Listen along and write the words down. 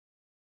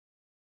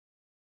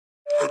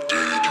I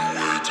dare you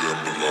wait and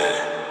below.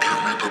 Give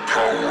me the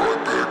power, I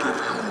beg of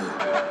you.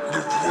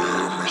 Ne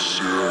voyez mes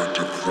serres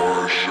de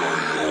poids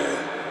chaillot.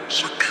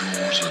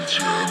 S'accuse and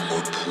tienne my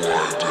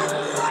pride and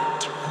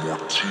want.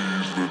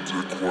 Mortise le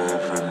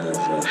décoivre mon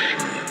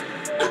rocher.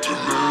 A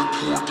delay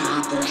pour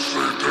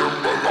débourser them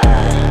below.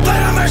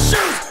 Blood on my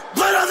shoes,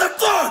 blood on the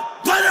floor,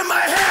 blood in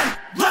my hand,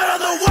 blood on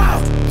the wall,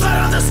 blood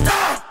on the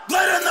stall,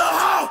 blood in the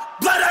hall,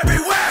 blood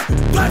everywhere,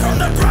 blood from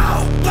the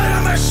brow, blood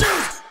on my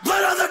shoes,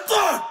 blood on the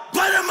floor,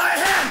 blood in my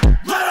hand,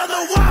 blood on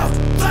the wall,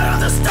 blood on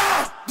the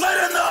stall, blood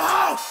in the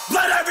hall,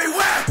 blood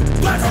everywhere,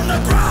 blood from the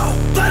brow,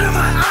 blood in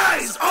my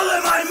eyes, all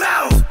in my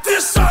mouth,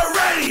 fists are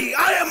ready,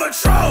 I am a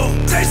troll,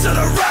 taste of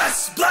the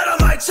rust, blood on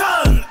my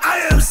tongue,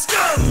 I am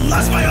scum,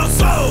 lost my own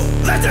soul,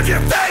 left of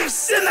your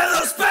face, in that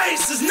little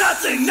space is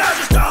nothing, now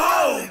just a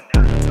hole.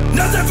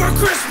 Nothing for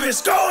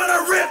Christmas,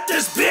 gonna rip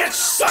this bitch,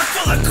 suck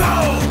full of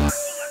cold.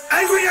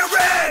 Angry and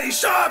ready,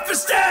 sharp and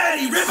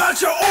steady, rip out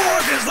your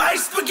organs like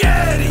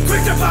spaghetti.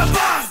 Quick to pop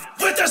off,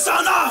 with the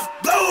sun off,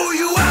 blow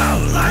you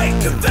out like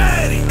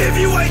confetti. If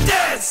you ain't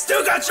dead,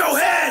 still got your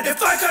head.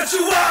 If I cut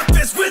you up,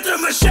 it's with a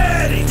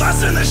machete.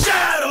 Lost in the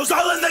shadows,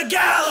 all in the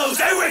gallows.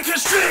 Airway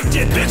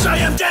constricted, bitch, I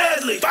am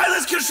deadly.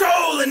 Violence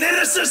controlling,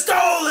 innocence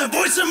stolen.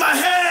 Voice in my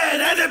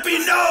head, and it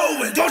be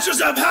knowing. Vultures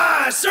up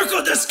high,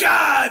 circle the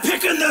sky,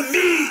 picking the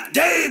meat,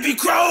 they be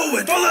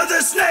crowing. Full of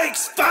the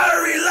snakes,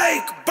 fiery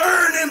lake,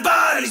 burning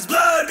bodies,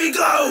 blood be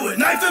glowing.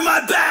 Knife in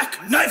my back,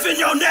 knife in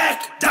your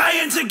neck,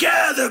 dying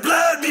together,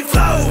 blood be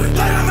flowing.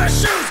 Blood on my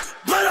shoes,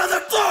 blood on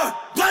the floor,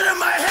 blood in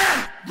my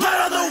hand, blood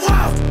on the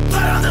wall,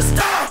 blood on the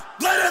stall,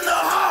 blood in the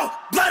hall,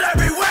 blood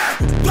everywhere,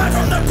 blood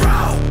from the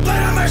brow,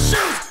 blood on my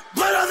shoes,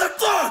 blood on the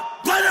floor,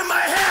 blood in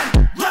my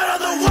hand, blood on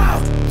the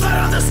wall, blood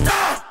on the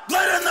stall,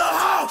 blood in the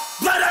hall,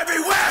 blood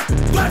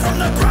everywhere, blood from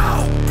the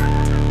brow.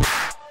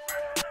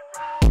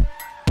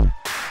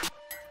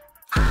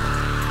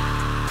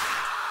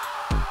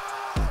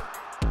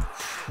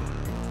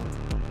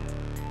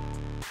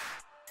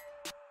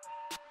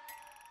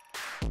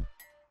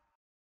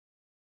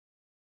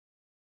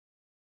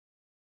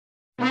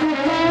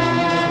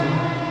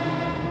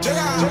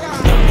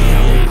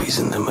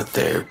 And my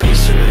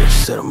therapist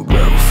said I'm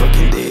broke,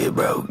 fucking dead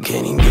broke.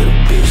 Can't even get a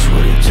bitch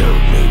with a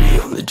joke.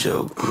 Maybe I'm the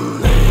joke. I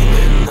ain't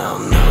letting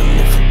out nothing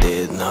if I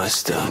did. No, I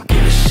still don't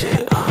give a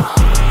shit. I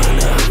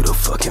know who the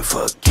fucking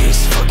fuck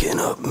is fucking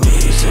up me.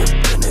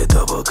 Zipping a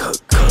double cup,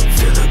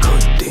 fill the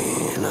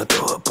codeine. I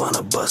throw up on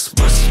a bus,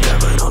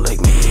 driver don't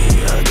like me.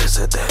 I guess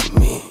that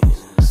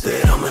means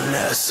that I'm an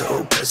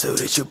asshole. Pass out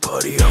at your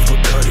party, off a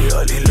Cardi,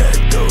 Ollie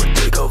let go.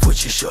 Take off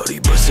with your shorty,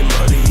 bustin'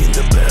 Molly in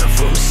the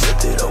bathroom.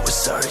 Set it over,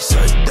 sorry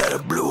that I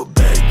blew a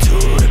bag too.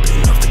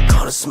 Ripping off the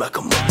corner, smack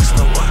 'em up, it's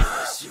no one.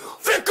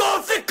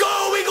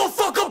 Fickle, we gon'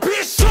 fuck a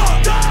bitch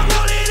up. Dog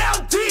rollin'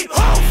 out deep,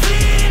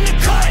 hopefully in the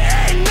cut.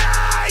 Hey,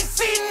 nah, I ain't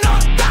seen no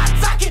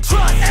dots I can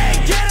trust.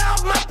 Hey, get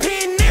out my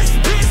penis,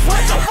 bitch,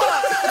 what the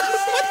fuck?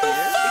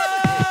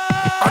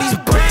 All these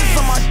brands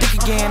on my dick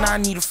again, I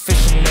need a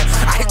fishing net.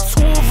 I hit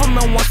 2 of them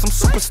and want some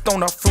super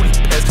stoned off fruity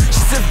pets.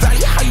 She said,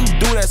 Vallie, how you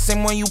do that?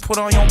 Same way you put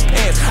on your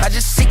pants. I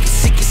just sick it.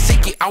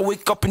 I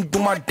wake up and do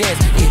my dance.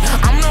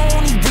 Yeah, I'm the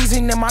only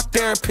reason that my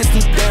therapist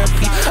need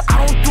therapy.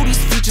 I don't do these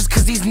features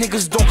cause these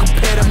niggas don't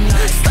compare to me.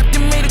 Slept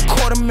and made a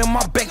quarter mil,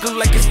 my bank look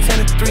like it's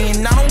 10 to 3.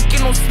 And I don't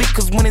get no sleep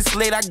cause when it's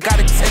late I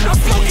gotta tend to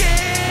feel it.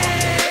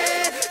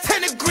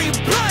 10 degree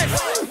blood.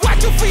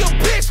 Watching for your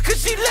bitch cause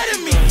she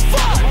letting me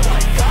fuck.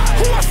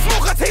 Who I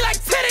smoke, I take like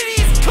 10 of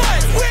these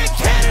cuts. We're in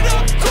Canada,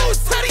 cool,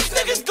 so these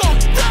niggas gon'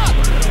 duck.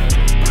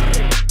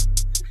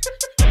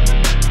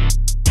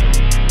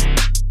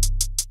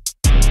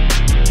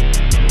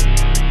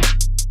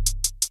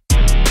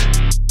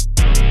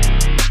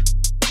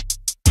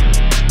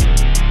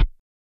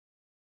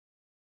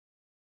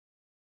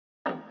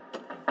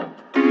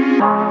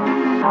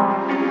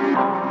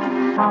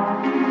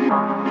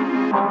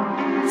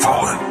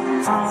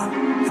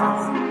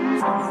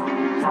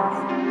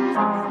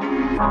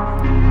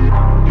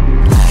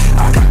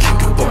 I got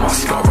killed up on my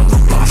scar on the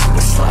box with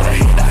a sleight of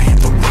hand. I hit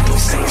the window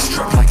saying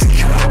struck like a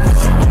Kiraw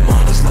with all the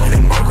mother's light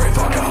in my grave. I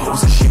got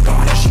hoes and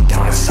SHIBATA. She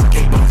down and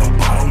sake by the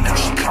bottle. Now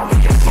she call me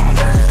your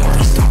father.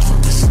 Dirty stops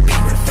will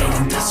disappear and fade,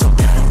 and that's so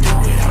that I'll do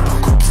it. Out the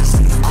corpses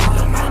in the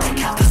cooler. I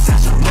take out the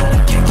sash of blood.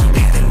 I can't keep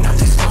handing out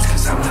these votes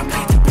cause I'm not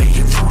paid to pay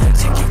you to it.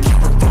 Take your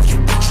camera off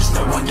your bitches.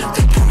 No wonder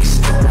they do me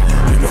stupid.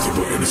 Ain't nothing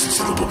but innocent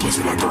syllable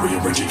placement. I go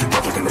rearrange it. You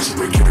pop like a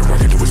nursery. Get it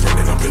right into his brain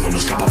and I'm feeling the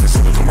scalp off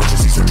instead of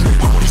emergency surgery.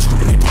 I want you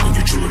screwing, they pulling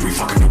your jewelry.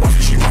 Fucking the wife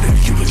and she riding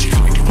the eulogy.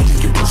 Calling you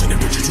bullying, you're buzzing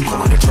and bitches.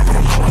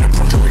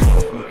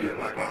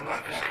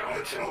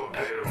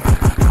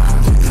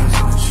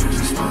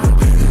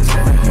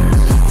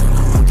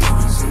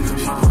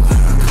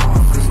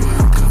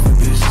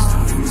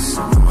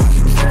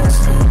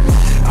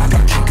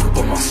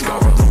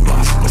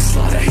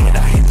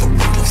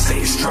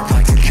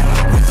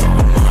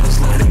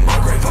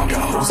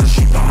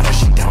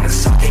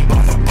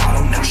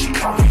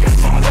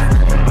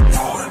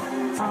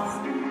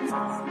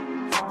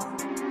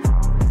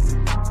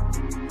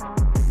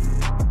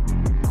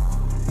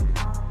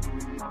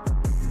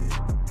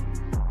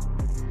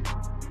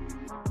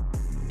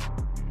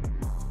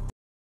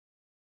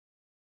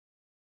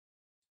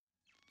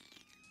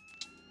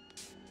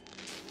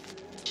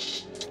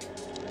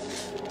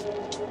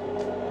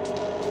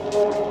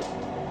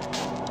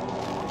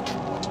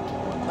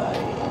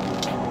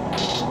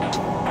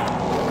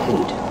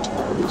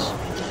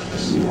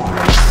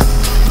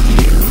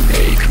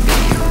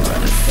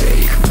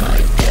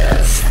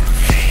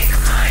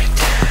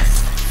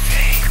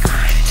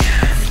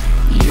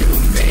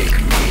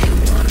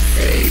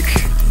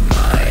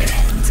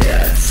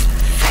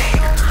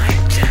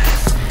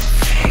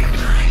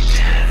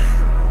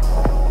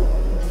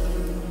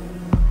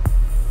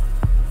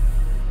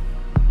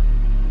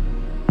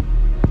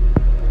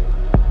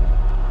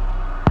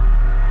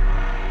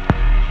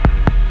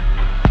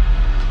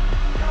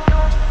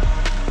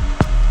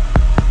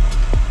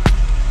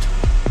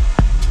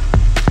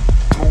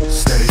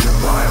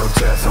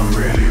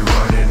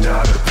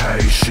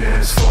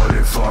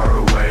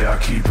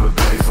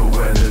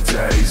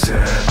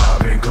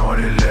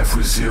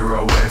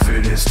 zero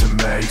evidence to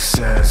make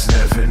sense.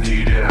 Never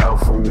needed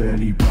help from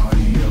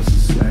anybody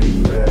else's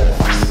statement.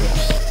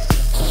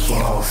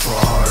 Fall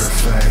far to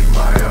fake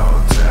my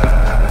own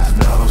death.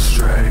 No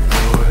straight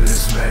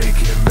bullets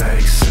make it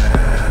make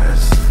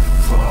sense.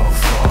 Fall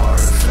far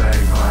to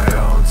fake my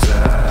own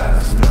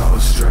death. No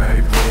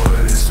straight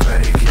bullets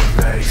make it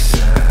make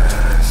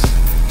sense.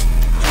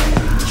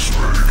 Bullets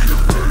make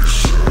it make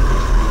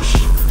sense.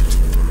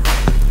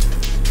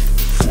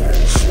 Fall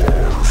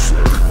far to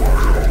fake my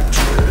own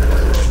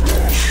death. No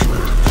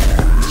straight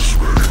bullets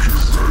make it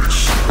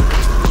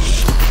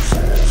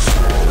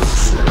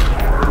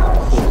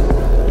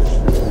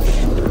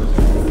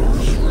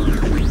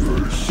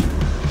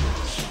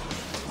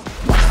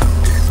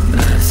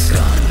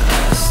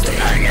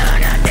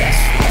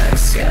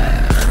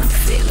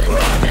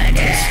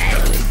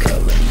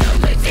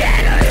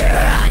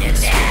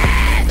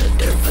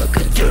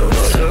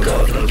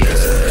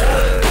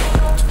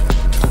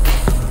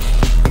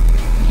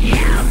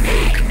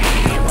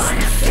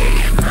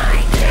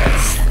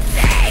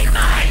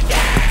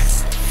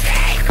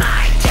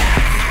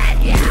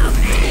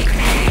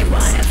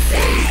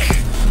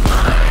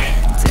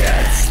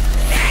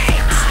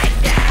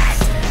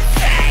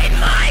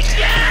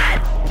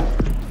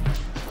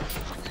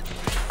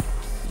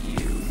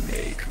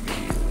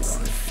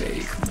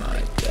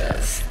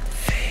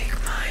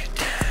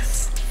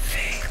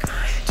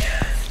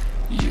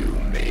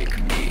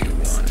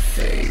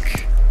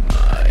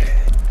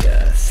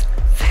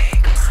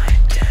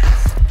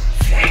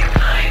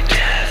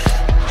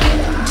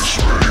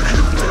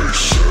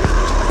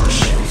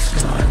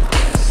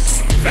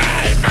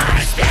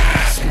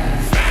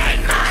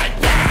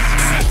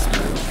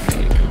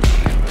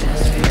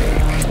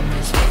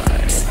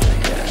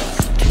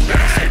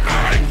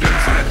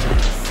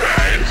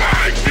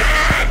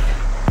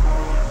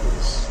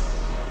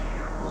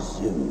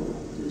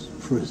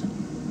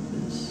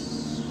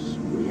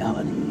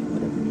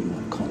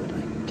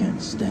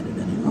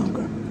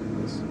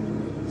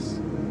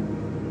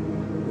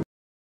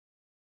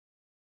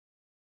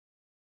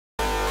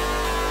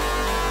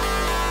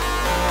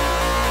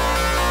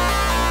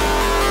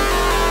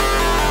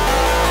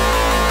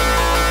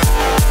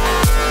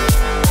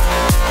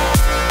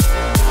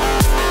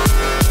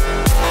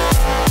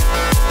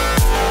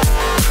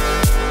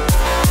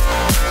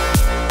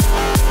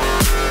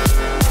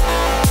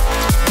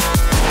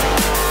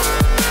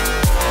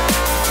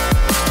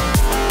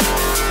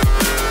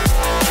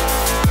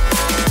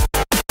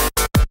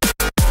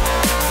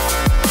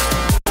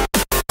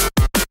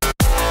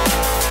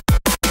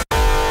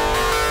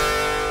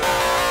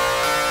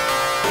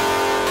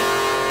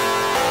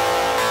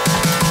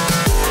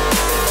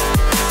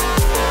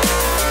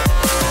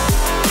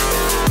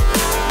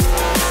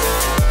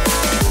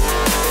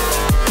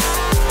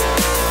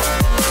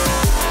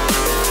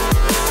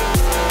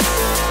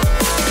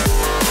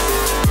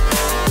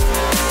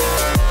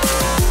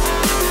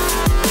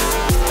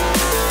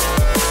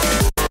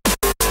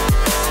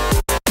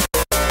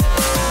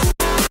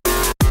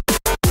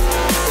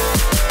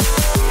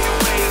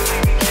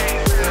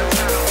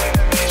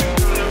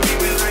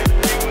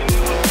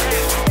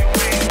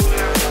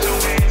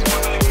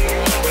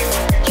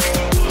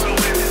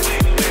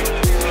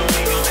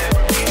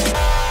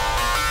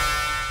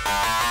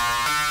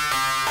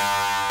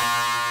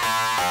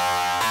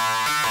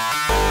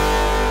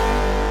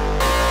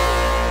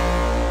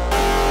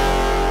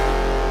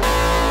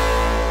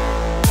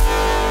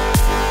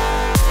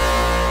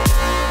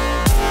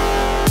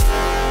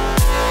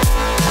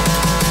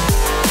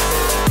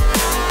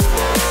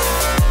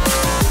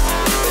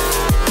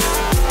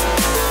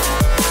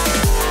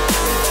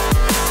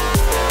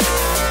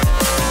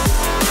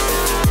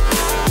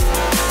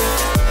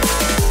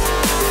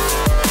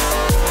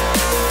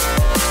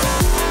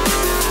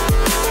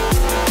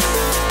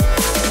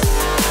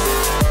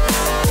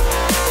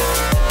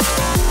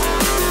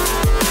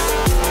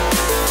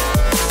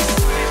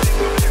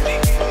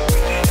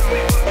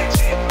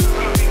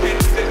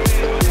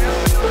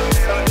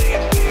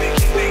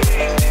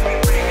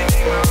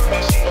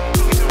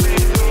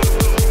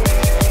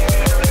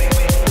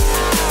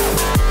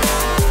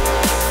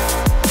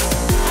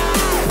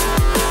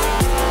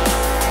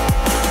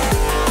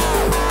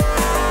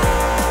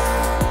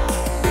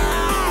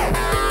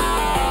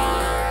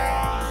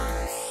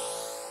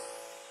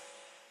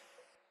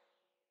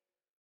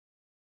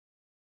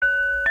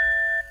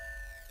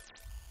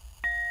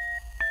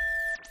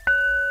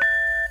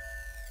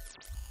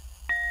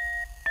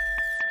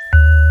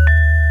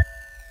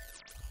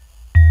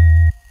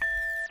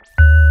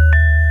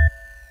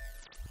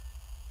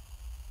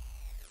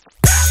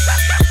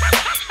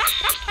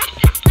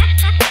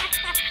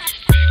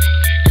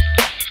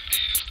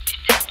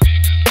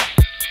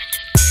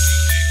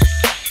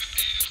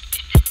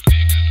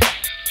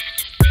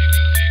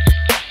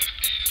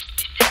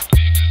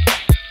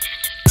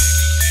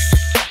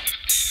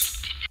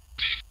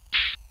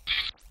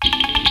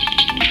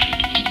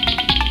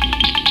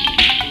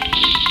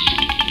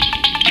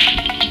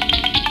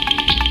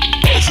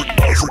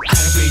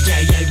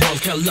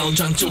a long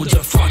jump to the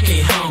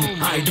fucking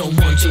home. I don't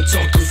want to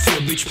talk with you,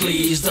 bitch,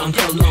 please don't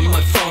call on my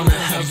phone.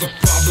 I have a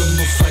problem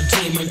with a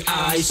demon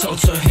eyes,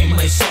 also hate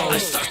my soul. I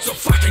start to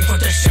fucking for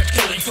that shit,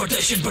 killing for that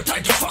shit, but I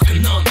don't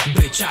fucking know.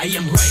 Bitch, I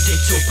am ready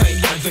to pay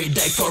every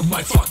day for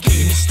my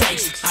fucking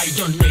mistakes. I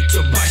don't need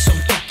to buy some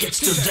tickets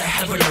to the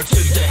heaven or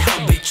to the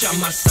hell. Bitch,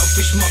 I'm a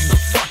selfish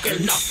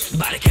motherfucker,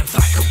 nobody can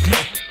fuck with me.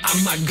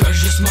 I'm a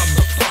gorgeous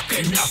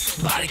motherfucker,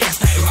 nobody can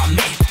stay around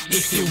me.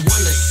 If you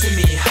wanna see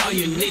me, how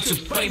you need to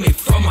pay me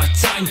for my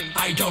time.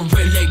 I don't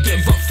really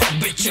give a fuck,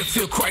 bitch, if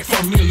you cried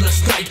for me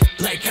last night.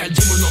 Like a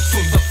demon up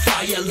through the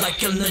fire,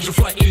 like an angel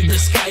fly in the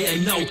sky. I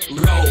know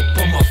rope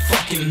on my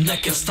fucking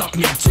neck can stop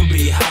me to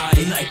be high.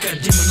 Like a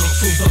demon up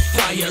through the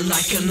fire,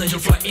 like an angel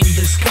fly in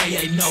the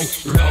sky. I know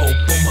rope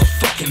on my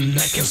fucking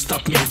neck can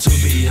stop me to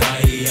be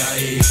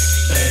high.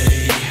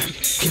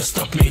 Can't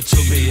stop me to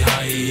be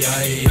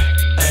high.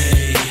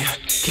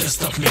 Can't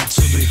stop me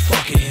to be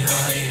fucking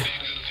high.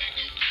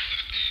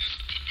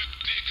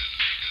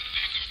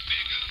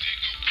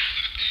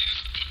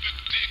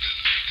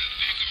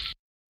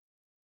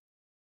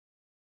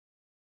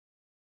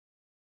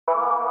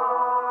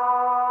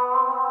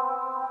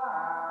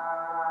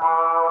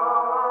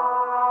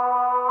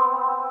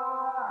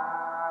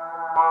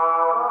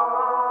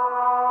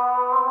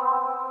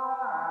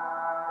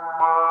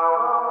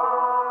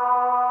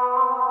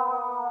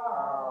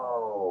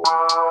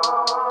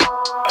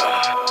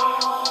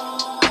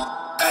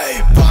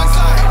 Hey,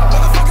 BANZAI,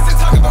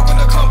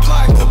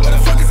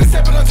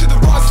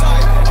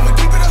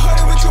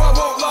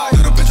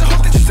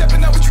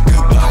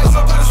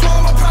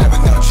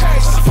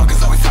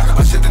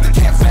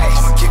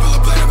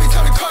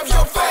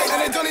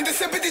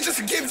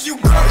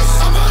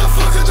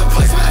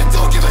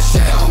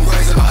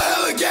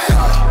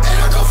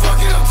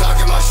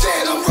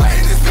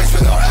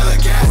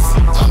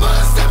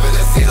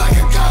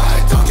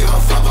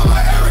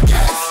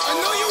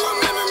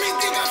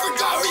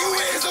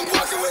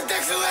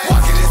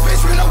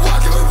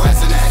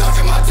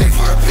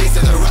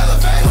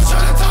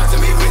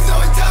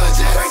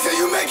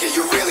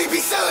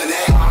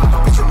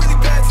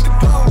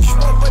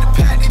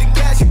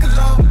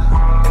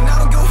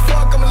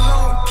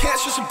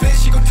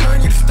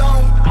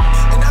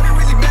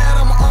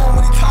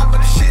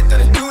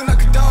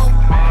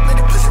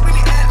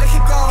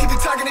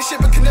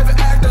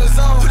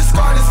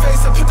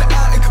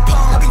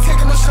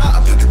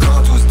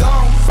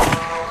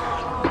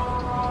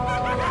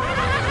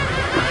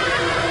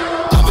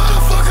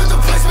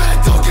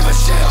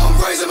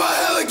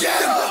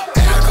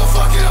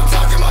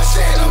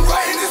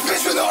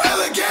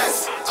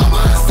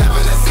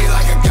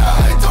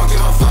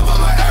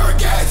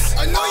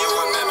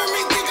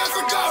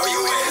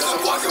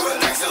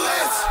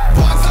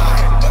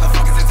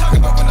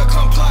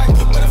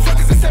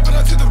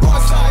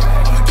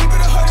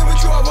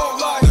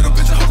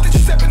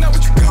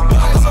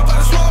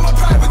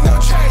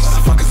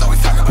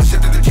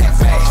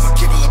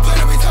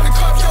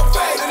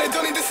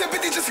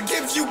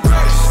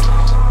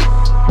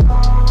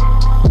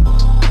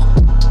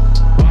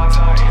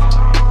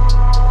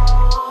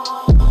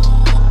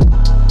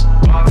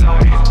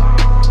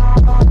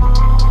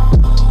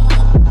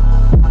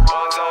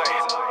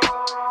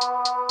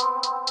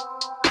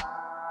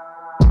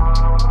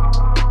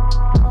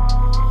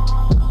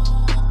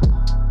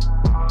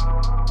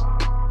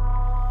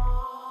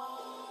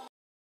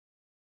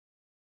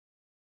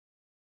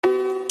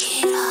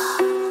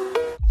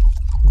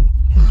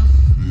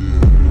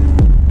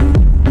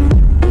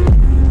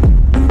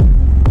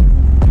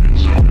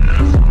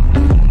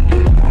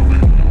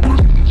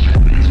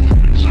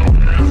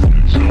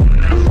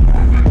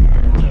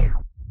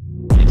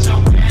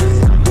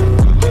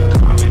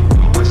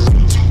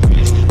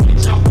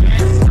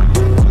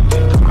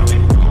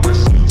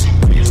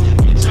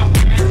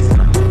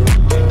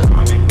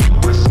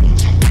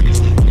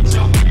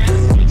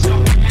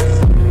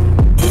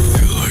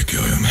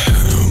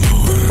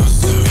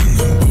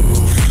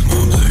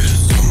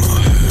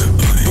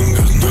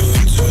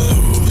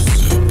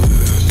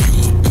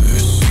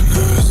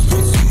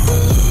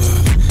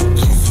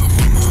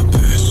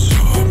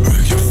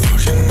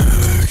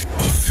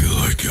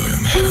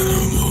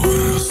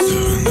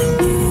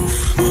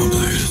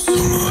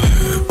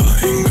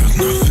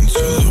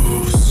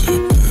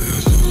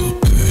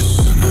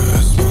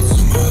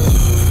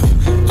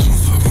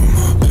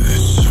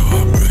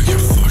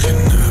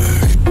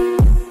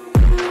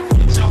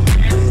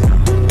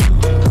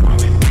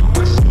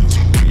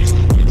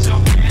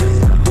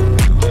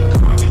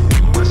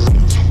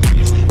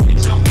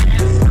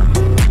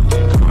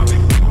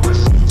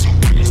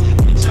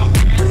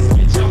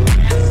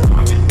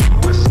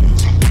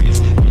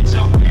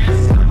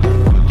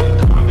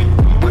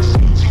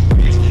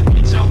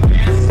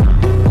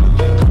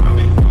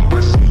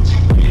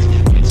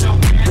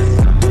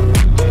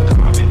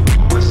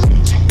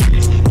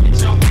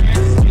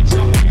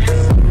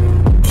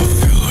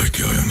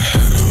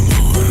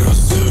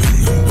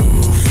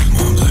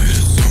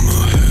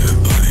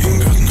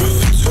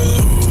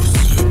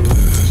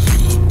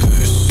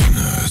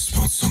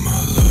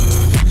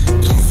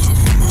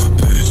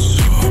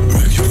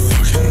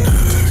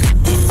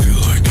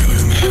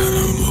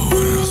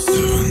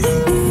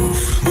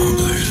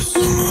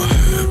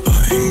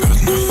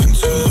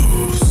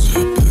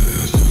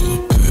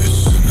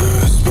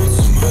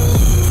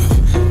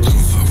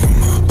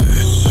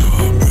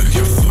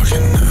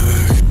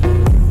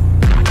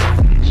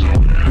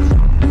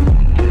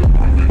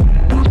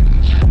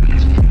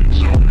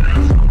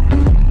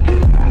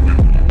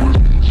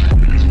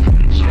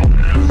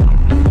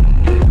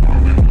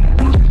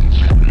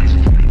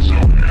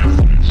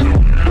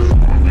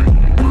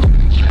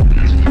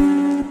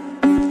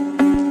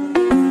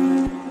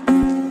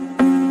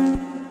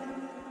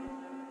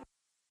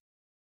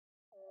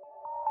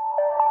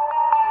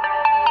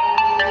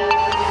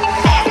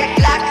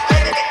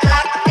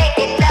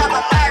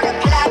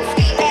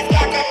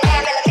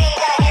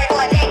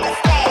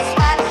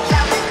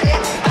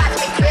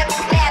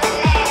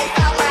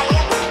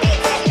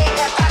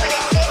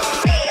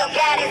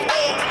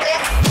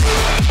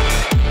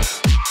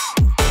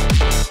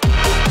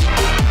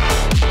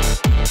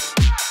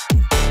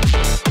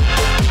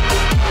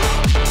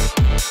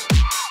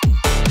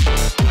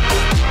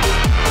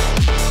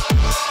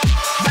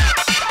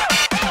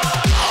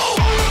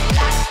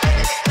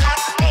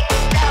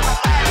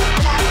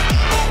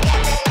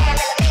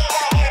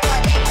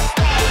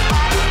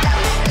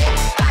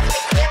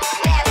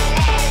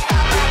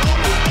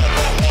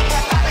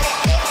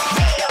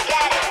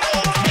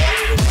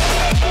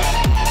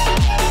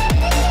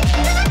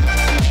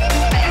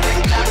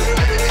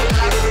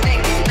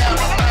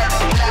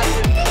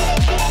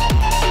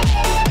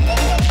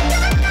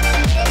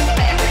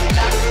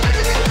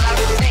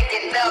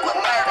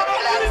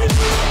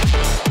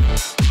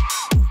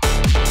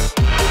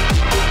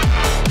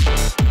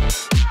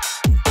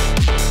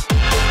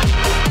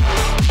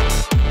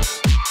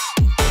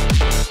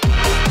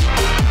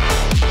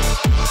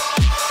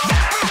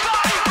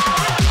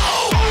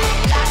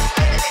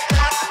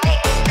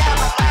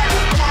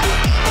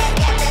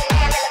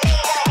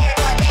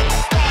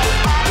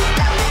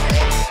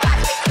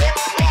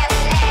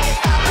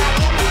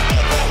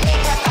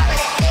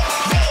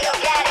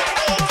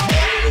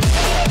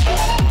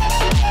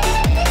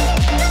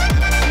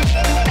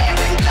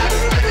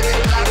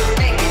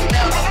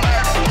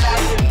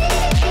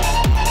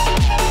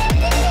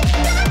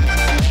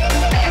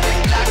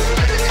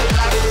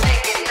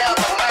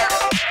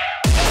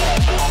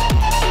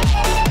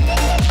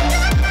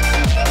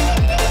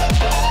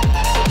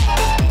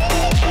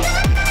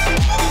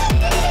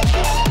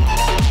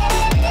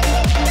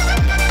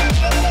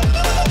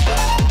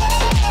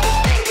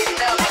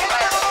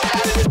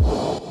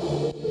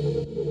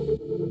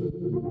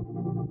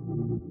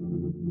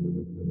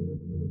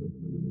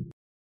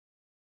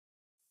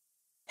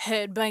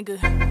 Headbanger.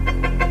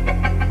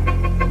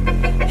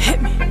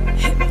 Hit me,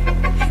 hit me,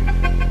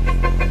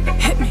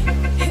 hit me,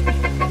 hit me,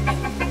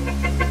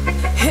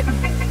 hit me,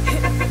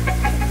 hit me.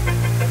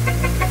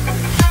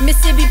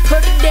 Mississippi,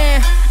 put it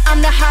down.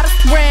 I'm the hottest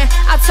brand.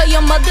 I tell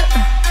your mother,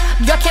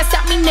 y'all can't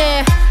stop me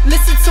now.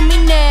 Listen to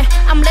me now.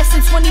 I'm less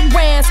than 20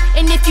 brands,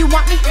 and if you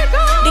want me,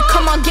 then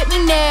come on get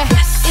me now.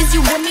 Is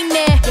you with me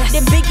now?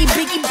 The biggie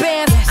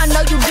bands. I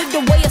know you dig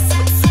the way I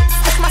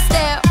switch my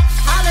style.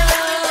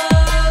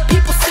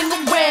 People sing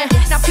around,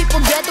 now people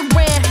gather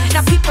around,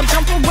 now people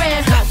jump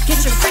around.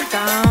 Get your freak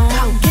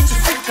on, get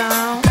your freak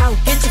on,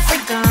 get your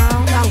freak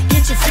on,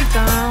 get your freak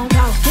on,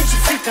 get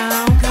your freak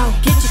on,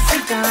 get your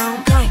freak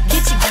on,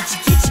 get your freak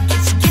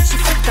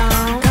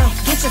on,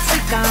 get your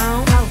freak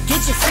on,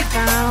 get your freak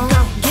on,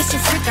 get your freak on, get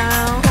your freak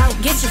on,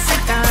 get your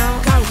freak on,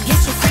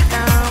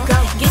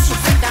 get your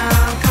freak on,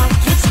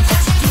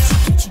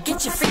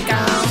 get your freak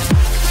on.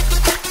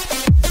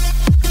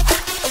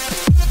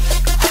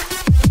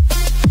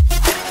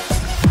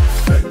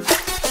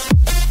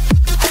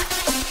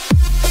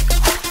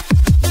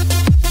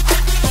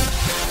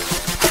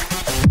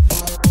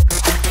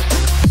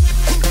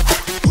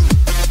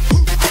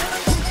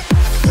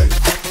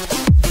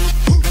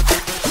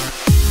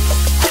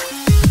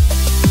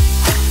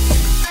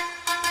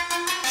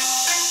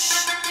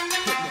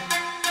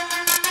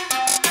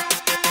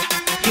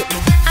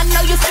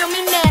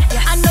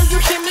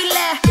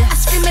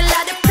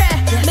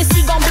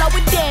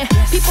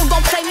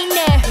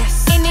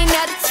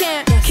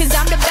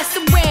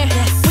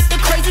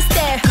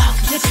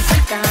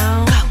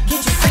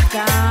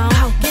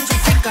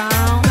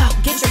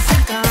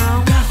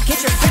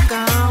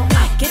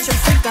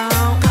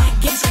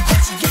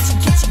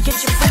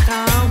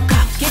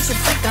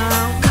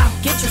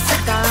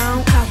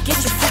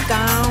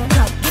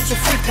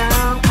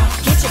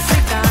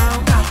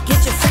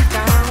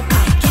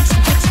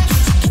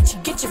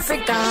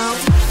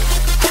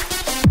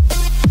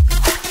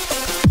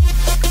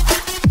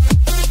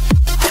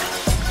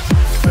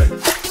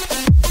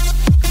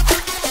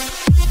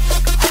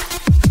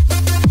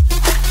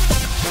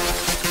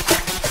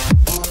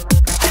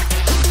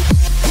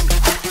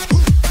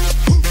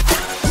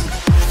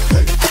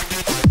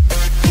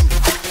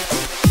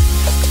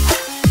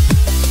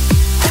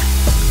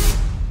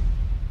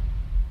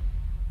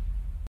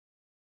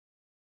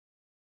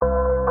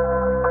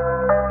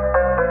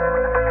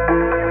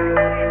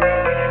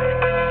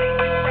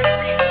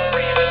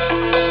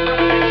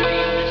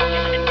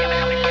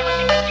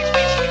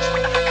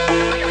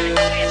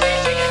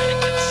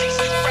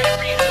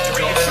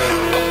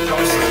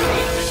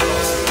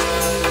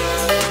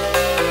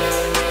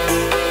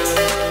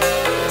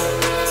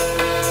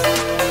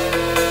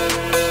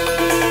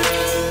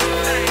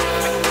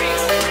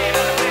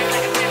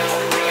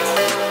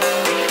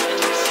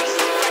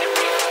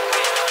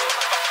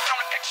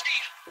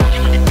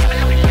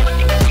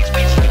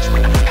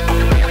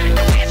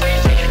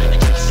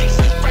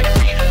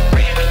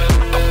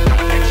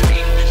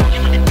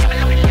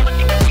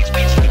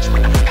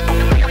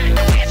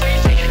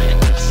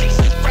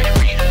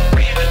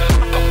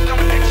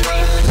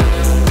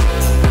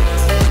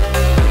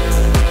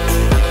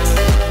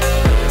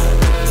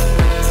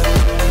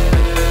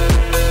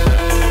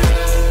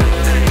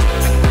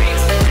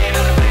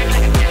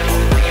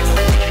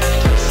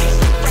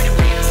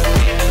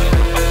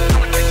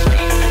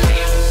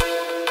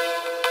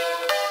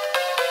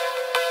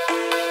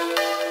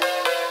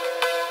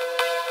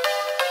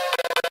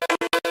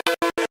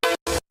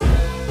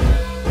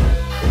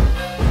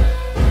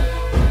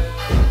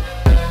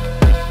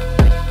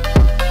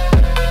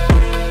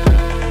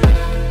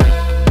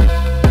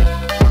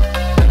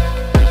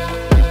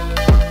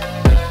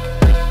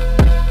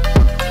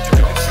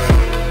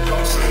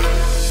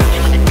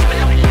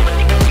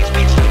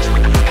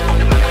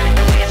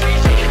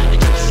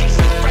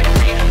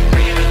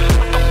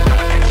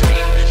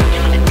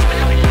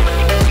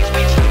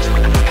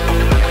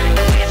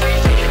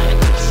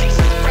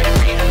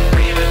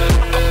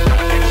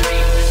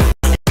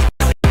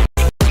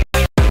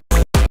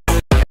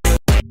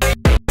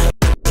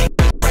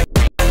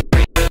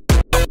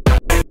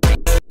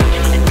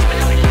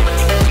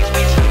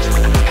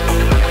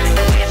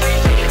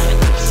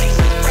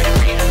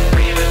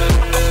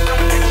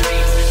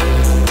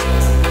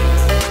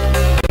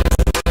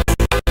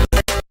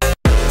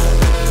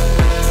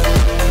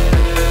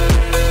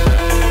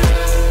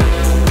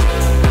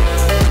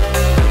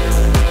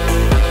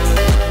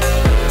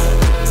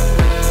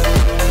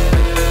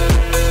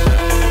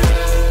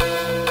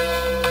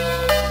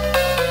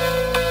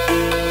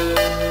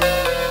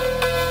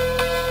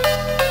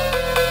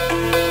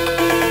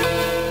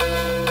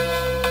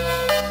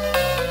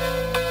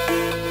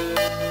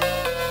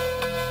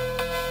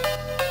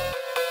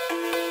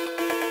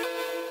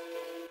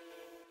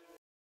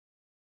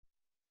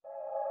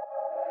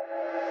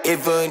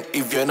 Even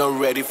if you're not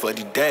ready for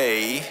the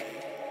day,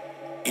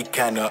 it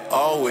cannot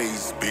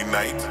always be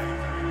night.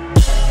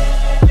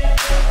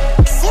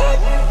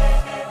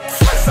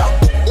 Flex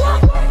out the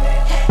walk.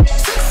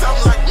 Say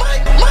something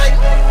like Mike.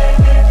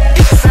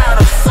 It's out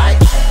of sight.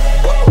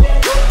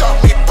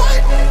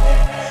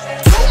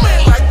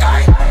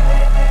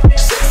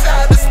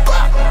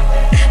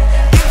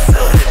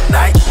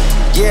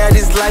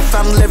 life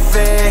I'm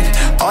living.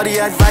 All the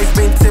advice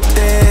been tipped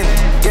in.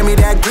 Give me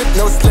that grip,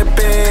 no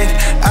slipping.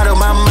 Out of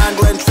my mind,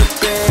 Glenn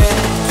tripping.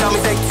 Tell me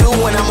take two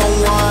when I'm on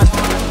one.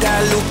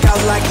 That look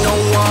out like no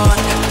one.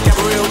 Get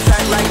real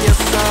tight like your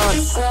son.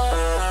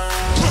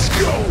 Let's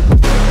go.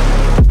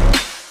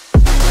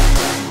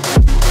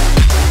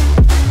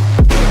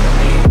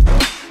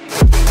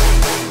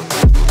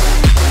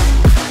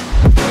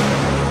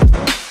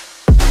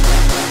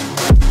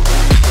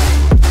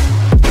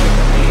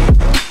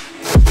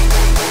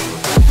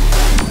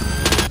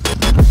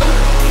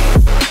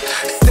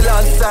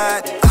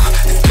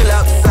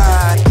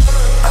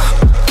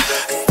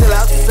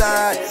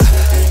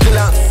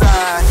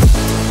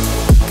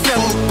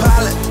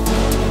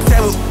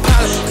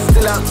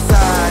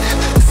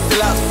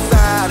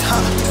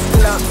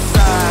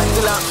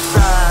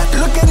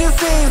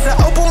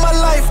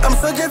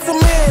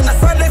 Gentleman, I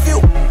saw nephew.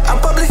 I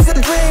publish your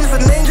dreams,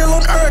 an angel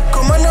on earth,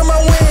 come under my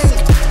wing.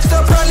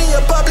 Stop running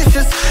your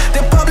publishers, they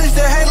publish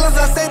their headlines,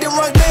 I say the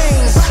wrong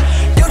things.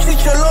 You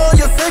treat your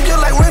lawyer, save you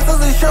like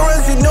rentals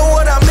insurance, you know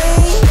what I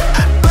mean?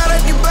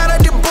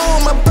 Bada the boom,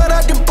 my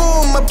bada the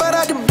boom, my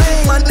bada the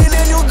bing. My need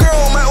a new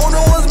girl, my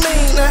owner was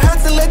mean. I had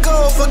to let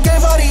go,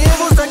 forgave all the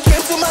evils that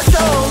came to my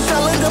show.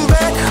 Challenge them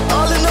back,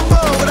 all in the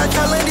bowl, but I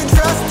challenge the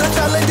trust, I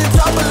challenge the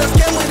top, but let's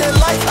get with their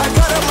life. I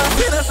got on my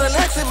fitness and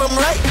ask if I'm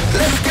right,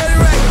 let's get it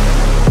right.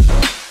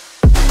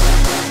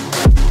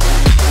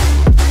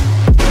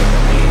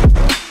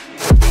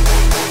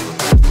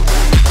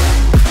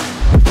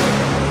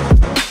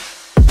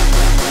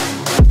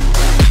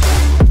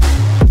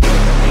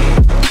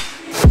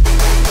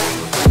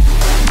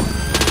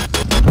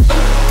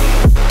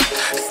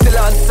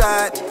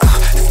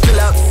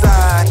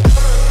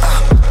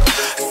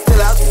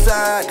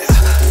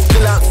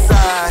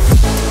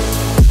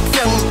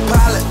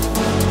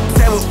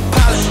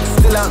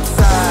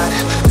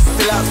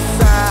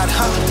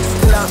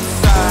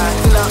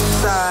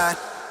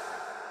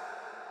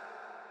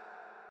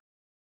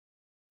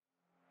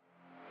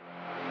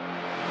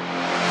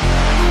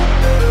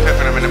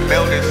 Piffen, I'm in the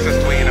building,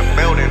 sister, we in the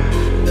building.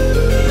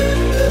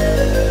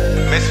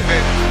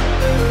 Misfit,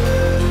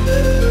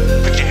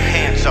 put your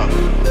hands up.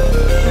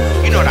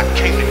 You know what I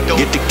came to do.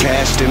 Get the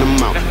cash, then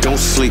I'm out. Don't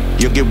sleep.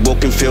 You'll get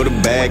woke and fill the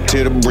bag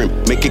to the brim.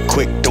 Make it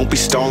quick, don't be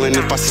stalling.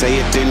 If I say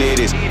it, then it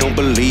is. Don't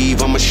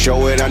believe, I'ma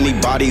show it. I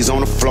need bodies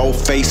on the floor,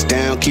 face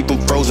down. Keep them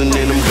frozen,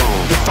 then I'm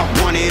gone. If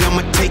I want it,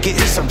 I'ma take it.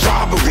 It's a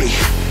robbery.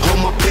 All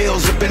my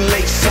bills have been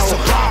late, so it's a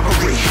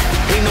robbery.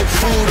 Ain't no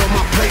food on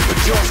my plate, but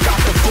yours got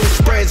the full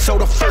spread. So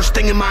the first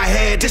thing in my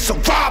head, it's a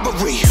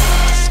robbery.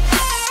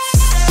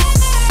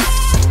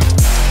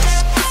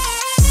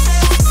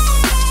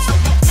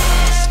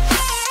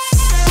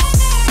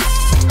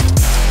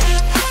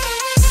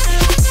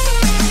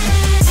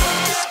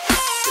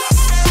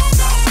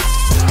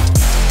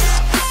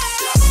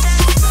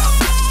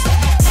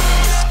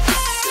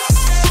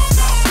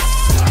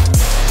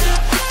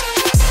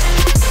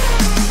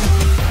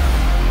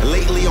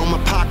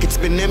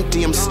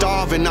 Empty, I'm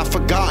starving, I've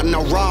forgotten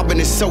how robbing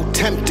is so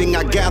tempting.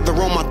 I gather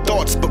all my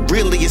thoughts, but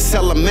really it's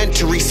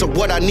elementary. So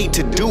what I need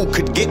to do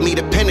could get me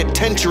to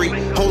penitentiary.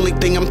 Only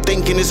thing I'm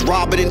thinking is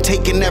robbing and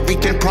taking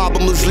everything.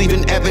 Problem is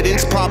leaving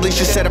evidence, probably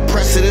should set a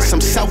precedence.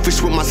 I'm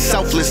selfish with my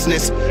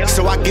selflessness,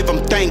 so I give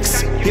them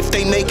thanks. If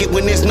they make it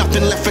when there's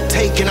nothing left for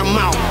taking, I'm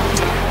out.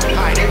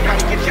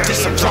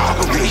 This a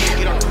robbery.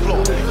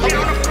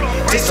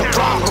 This a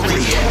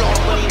robbery.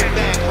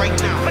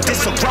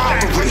 This a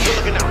robbery.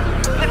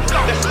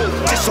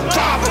 It's a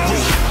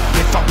robbery.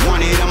 If I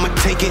want it, I'ma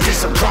take it.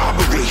 It's a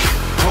robbery.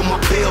 All my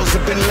bills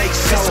have been late,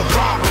 so it's a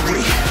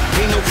robbery.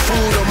 Ain't no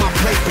food on my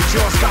plate, but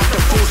yours got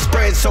the full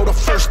spread. So the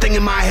first thing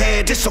in my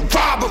head, it's a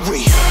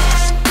robbery.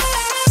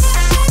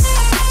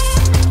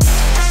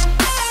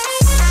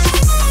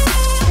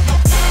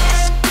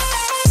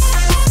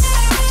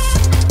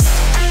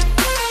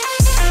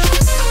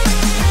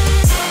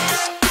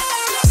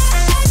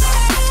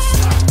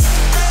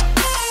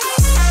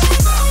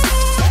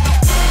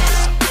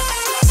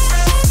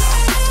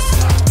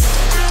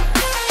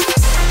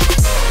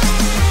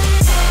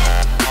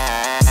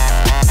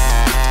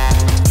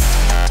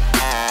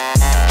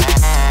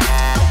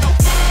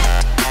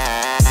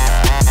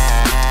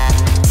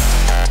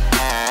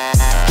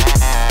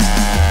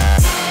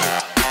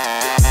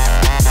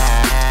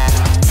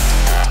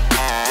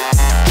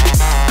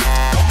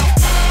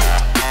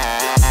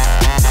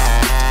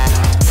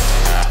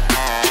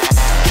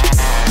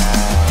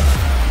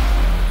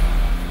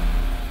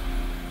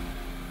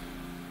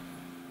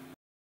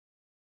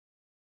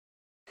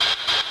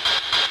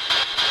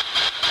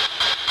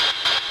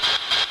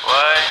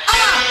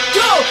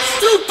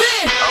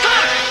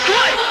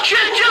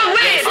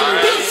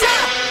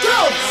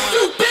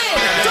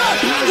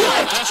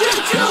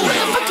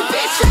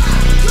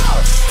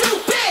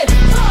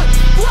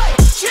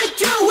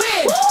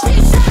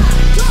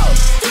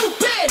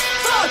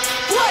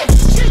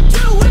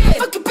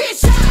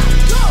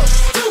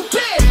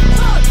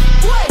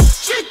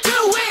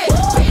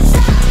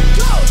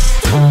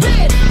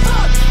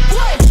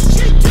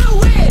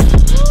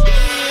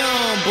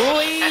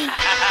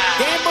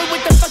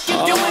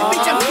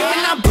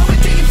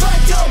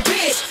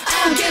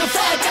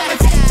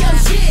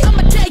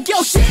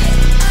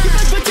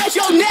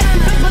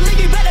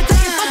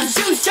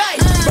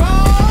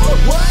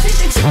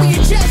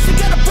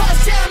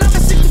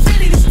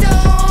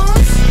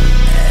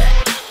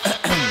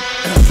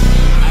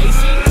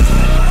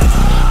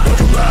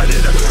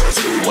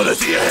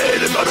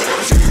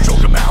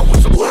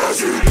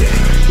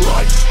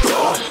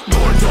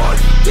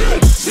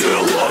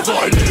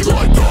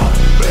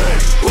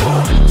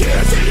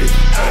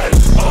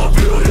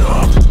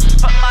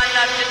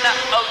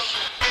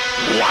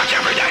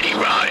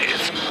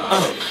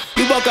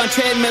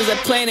 treadmills at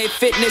Planet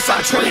Fitness.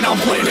 I train on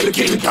Planet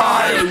King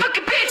Time.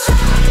 Fucking bitch,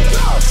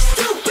 go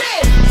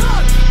stupid.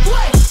 Fuck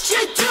what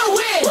you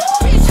doing?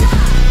 Bitch,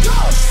 go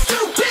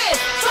stupid.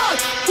 Fuck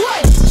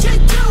what you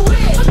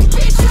doing? Fucking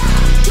bitch,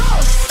 go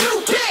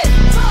stupid.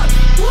 Fuck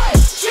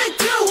what you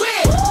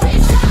doing?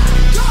 Bitch,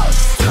 go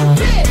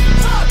stupid.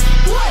 Fuck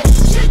what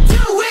you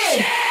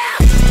doing?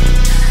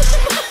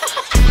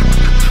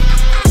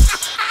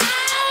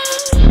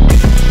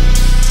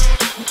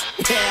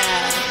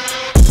 Yeah.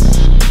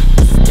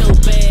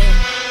 Stupid.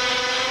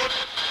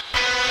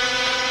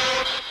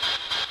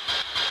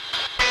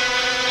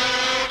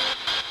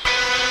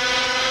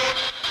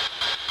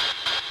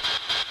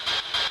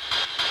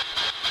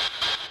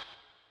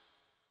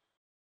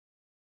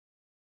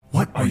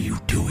 What are you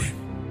doing?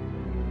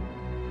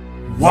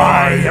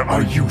 Why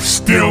are you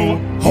still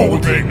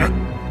holding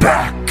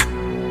back?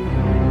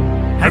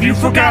 Have you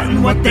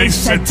forgotten what they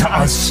said to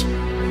us?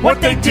 What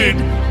they did?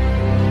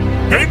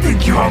 They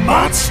think you're a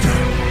monster.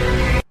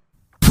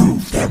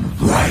 Prove them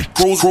right.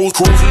 Cruising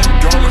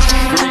down the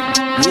street,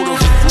 water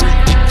free,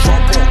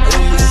 chopper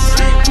on the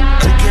seat,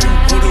 AK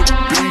with a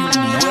beam,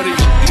 ready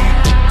to eat,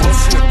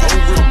 bustin' on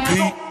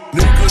repeat,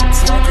 nigga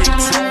talking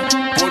talk,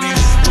 but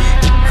he's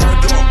sweet, had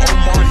her on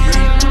my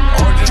heat,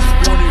 I just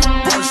wanted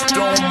bust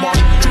on my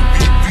neck,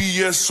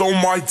 VVS on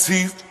my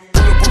teeth,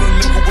 pull up on a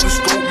nigga with a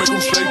scope, make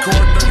him shake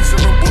hard,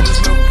 97 bullets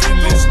left in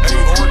this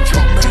AR,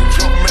 jump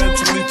man,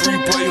 23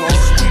 play hard,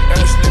 sweet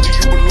ass nigga,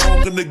 you belong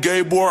in the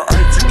gay bar, I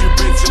took your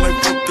bitch and I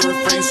fucked her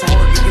face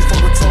hard, niggas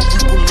from the top, we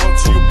pull up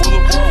to your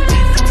boulevard, we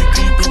 50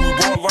 deep and we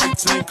bought like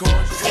 10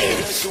 cars.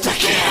 It's the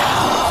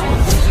Kiraw.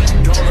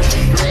 Down the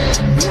street,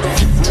 water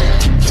free,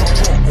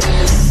 chopper on the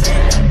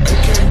seat,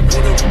 AK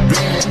with a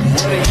beam,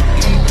 ready to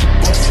eat,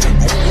 bustin'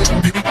 on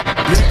repeat,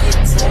 nigga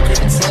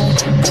talking talk,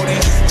 but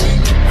he's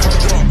sweet,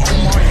 had her on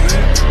my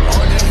head,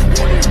 I just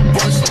wanted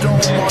bust on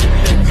my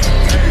neck,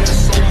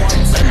 VVS on my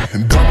teeth,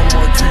 and down on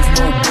my teeth,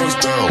 no bust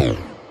down.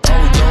 I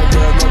was down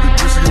bad, not the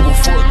bitch, give a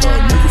fuck now,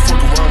 nigga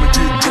fuck around and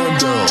get gunned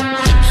down.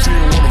 She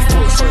ain't wanna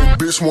fuck, same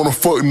bitch wanna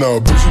fuck now,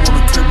 bitch you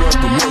wanna take me out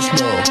the lunch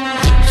now.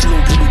 She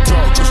don't give me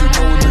talk, cause she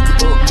know a nigga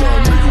up now,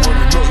 nigga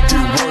running up,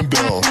 get run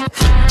down.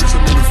 Bitch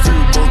I'm in the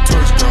field, no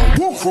touchdown.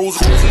 Woo!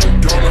 Cruising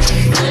down the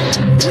street,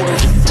 water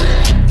free,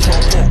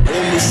 chopper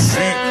on the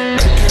seat.